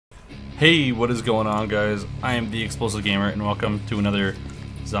Hey, what is going on, guys? I am the Explosive Gamer, and welcome to another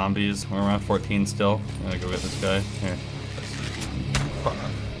Zombies. We're around 14 still. I'm gonna go get this guy. Here.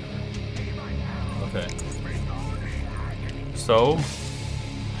 Okay. So,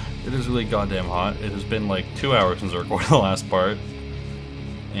 it is really goddamn hot. It has been like 2 hours since I recorded the last part.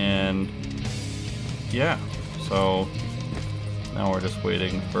 And, yeah. So, now we're just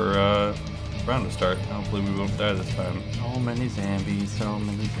waiting for, round to start. Hopefully we won't die this time. So many zombies, so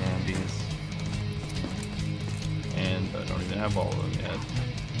many zombies. And I don't even have all of them yet.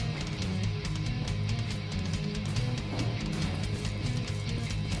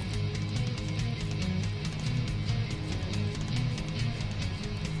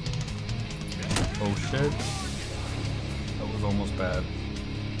 Oh shit. That was almost bad.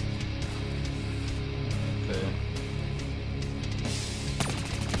 Okay.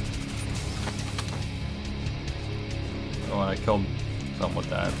 Oh, and I killed something with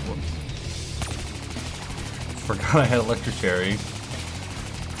that. Whoops. Forgot I had electric cherry.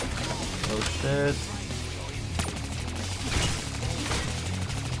 Oh shit.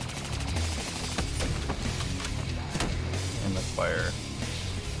 And the fire.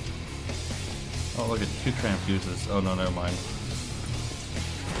 Oh, look at 2 transfuses. Oh no, never mind.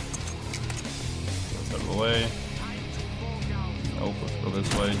 Get out of the way. Nope, let's go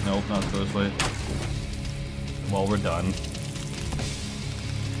this way. Nope, not go this way. Well, we're done.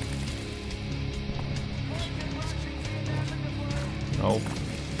 Nope.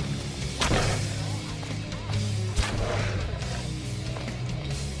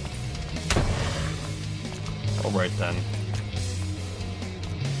 Alright then.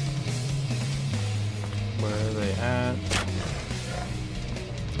 Where are they at?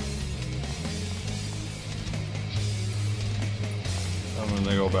 I'm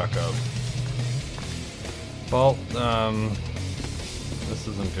gonna go back up. Well, this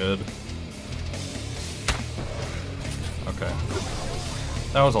isn't good. Okay.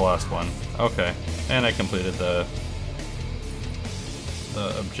 That was the last one. Okay. And I completed the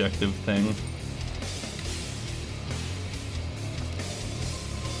objective thing.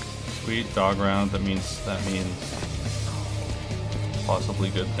 Sweet dog round, that means possibly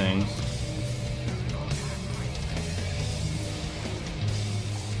good things.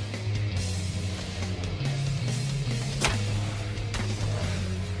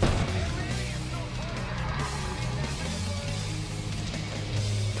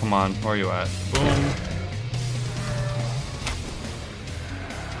 Come on, where are you at? Boom.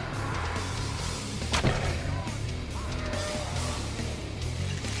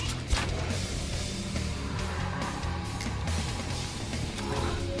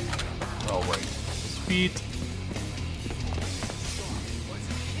 Oh wait. Sweet.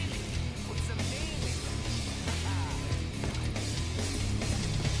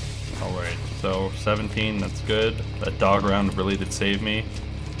 Alright, so 17, that's good. That dog round really did save me.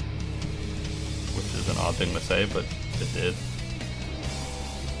 Which is an odd thing to say, but it did.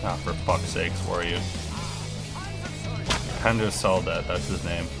 Ah, for fuck's sakes, where are you? Pender Soldat, that's his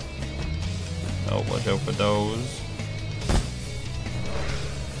name. Oh, watch out for those.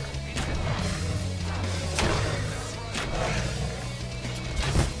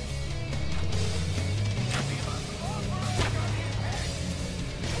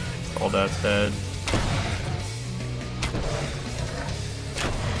 Soldat's dead.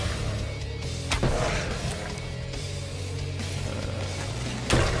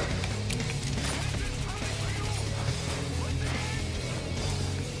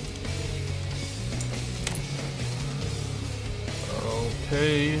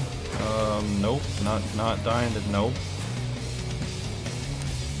 Okay, nope, not dying to nope.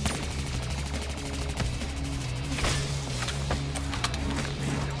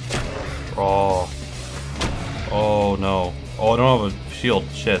 Oh no. Oh, I don't have a shield,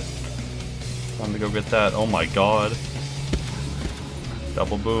 shit. Time to go get that, oh my god.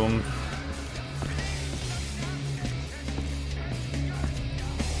 Double boom.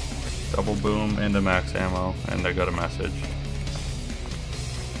 Double boom and a max ammo, and I got a message.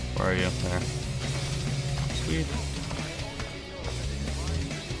 Where are you? There. Sweet.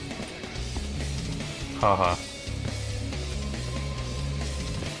 Haha.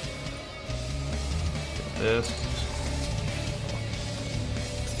 Get this.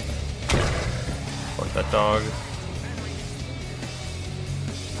 Fuck that dog.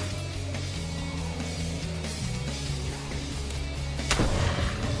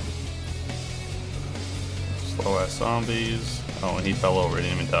 Slow ass zombies. Oh, and he fell over, he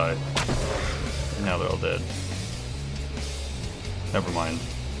didn't even die. And now they're all dead. Never mind.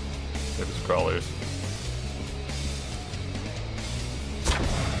 They're just crawlers.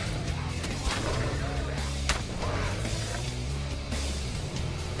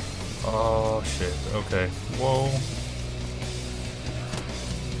 Oh shit, okay. Whoa.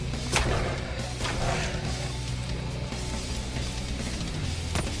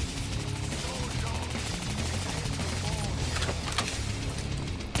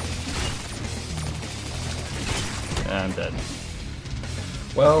 I'm dead.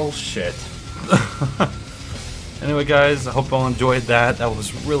 Well, shit. Anyway, guys, I hope you all enjoyed that. That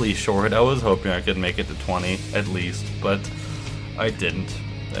was really short. I was hoping I could make it to 20, at least, but I didn't.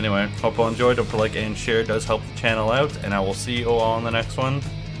 Anyway, hope you all enjoyed. Don't forget to like and share. It does help the channel out, and I will see you all on the next one.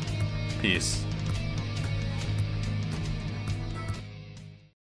 Peace.